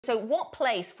So what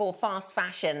place for fast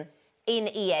fashion in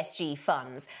ESG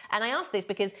funds? And I ask this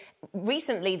because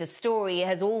recently the story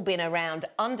has all been around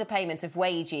underpayment of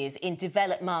wages in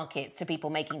developed markets to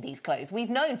people making these clothes. We've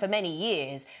known for many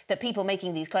years that people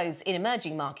making these clothes in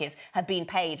emerging markets have been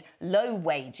paid low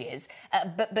wages,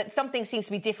 but something seems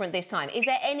to be different this time. Is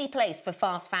there any place for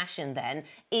fast fashion then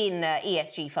in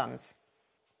ESG funds?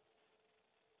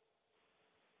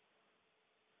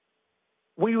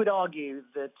 We would argue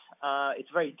that it's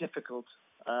very difficult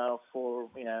for,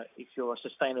 if you're a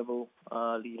sustainably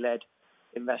led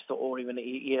investor or even an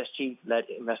ESG-led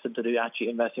investor to actually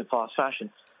invest in fast fashion.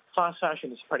 Fast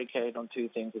fashion is predicated on two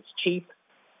things. It's cheap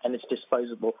and it's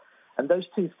disposable. And those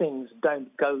two things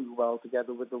don't go well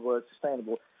together with the word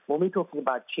sustainable. When we're talking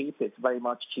about cheap, it's very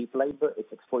much cheap labor,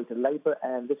 it's exploited labor,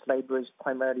 and this labor is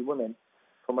primarily women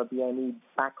from a BME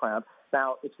background.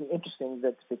 Now, it's been interesting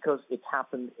that because it's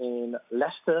happened in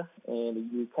Leicester,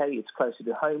 in the UK, it's closer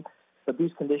to home, but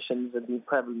these conditions have been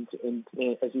prevalent, in,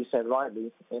 as you said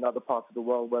rightly, in other parts of the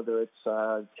world, whether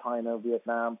it's China,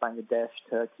 Vietnam, Bangladesh,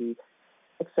 Turkey,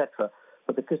 etc.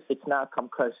 But because it's now come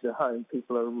closer to home,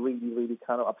 people are really, really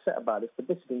kind of upset about it. But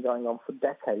this has been going on for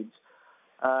decades.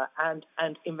 And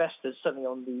investors, certainly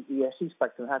on the ESG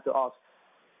spectrum, have to ask,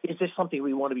 is this something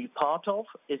we want to be part of?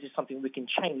 Is this something we can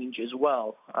change as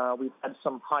well? We've had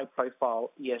some high-profile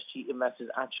ESG investors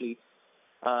actually,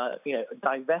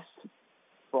 divest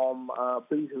from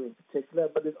Boohoo in particular,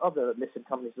 but there's other listed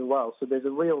companies as well. So there's a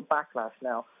real backlash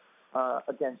now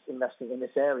against investing in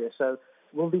this area. So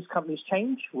will these companies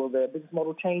change? Will their business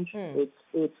model change? It's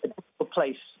a difficult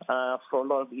place for a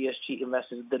lot of ESG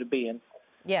investors to be in.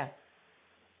 Yeah.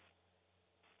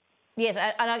 Yes,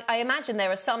 and I imagine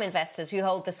there are some investors who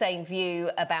hold the same view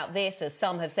about this, as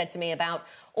some have said to me about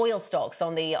oil stocks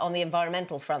on the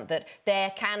environmental front, that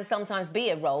there can sometimes be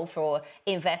a role for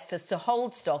investors to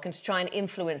hold stock and to try and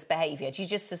influence behaviour. Do you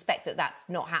just suspect that that's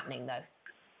not happening, though?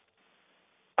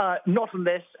 Not on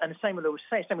this, and the same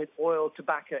with oil,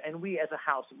 tobacco, and we as a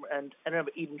house, and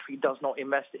remember, Edentree does not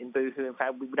invest in Boohoo. In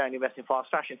fact, we don't invest in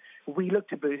fast fashion. We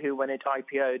looked at Boohoo when it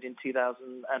IPO'd in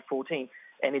 2014,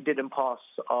 and it didn't pass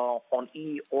on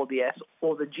E or the S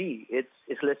or the G.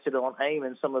 It's listed on AIM,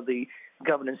 and some of the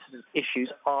governance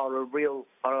issues are a real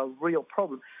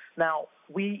problem. Now,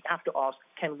 we have to ask,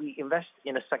 can we invest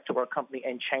in a sector or a company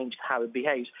and change how it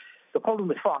behaves? The problem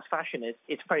with fast fashion is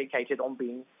it's predicated on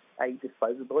being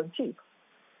disposable and cheap.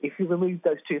 If you remove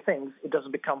those two things, it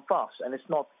doesn't become fast, and it's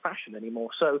not fashion anymore.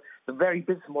 So the very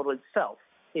business model itself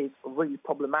is really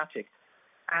problematic.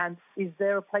 And is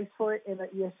there a place for it in an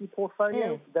ESG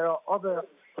portfolio? There are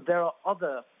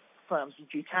other firms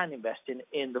that you can invest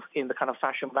in the kind of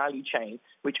fashion value chain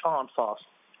which aren't fast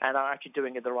and are actually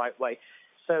doing it the right way.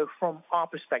 So from our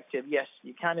perspective, yes,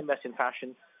 you can invest in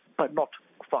fashion, but not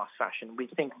fast fashion. We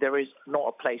think there is not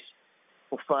a place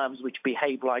for firms which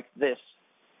behave like this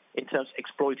in terms of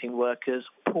exploiting workers,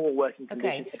 poor working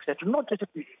conditions, etc. Not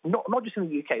just in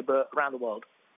the UK, but around the world.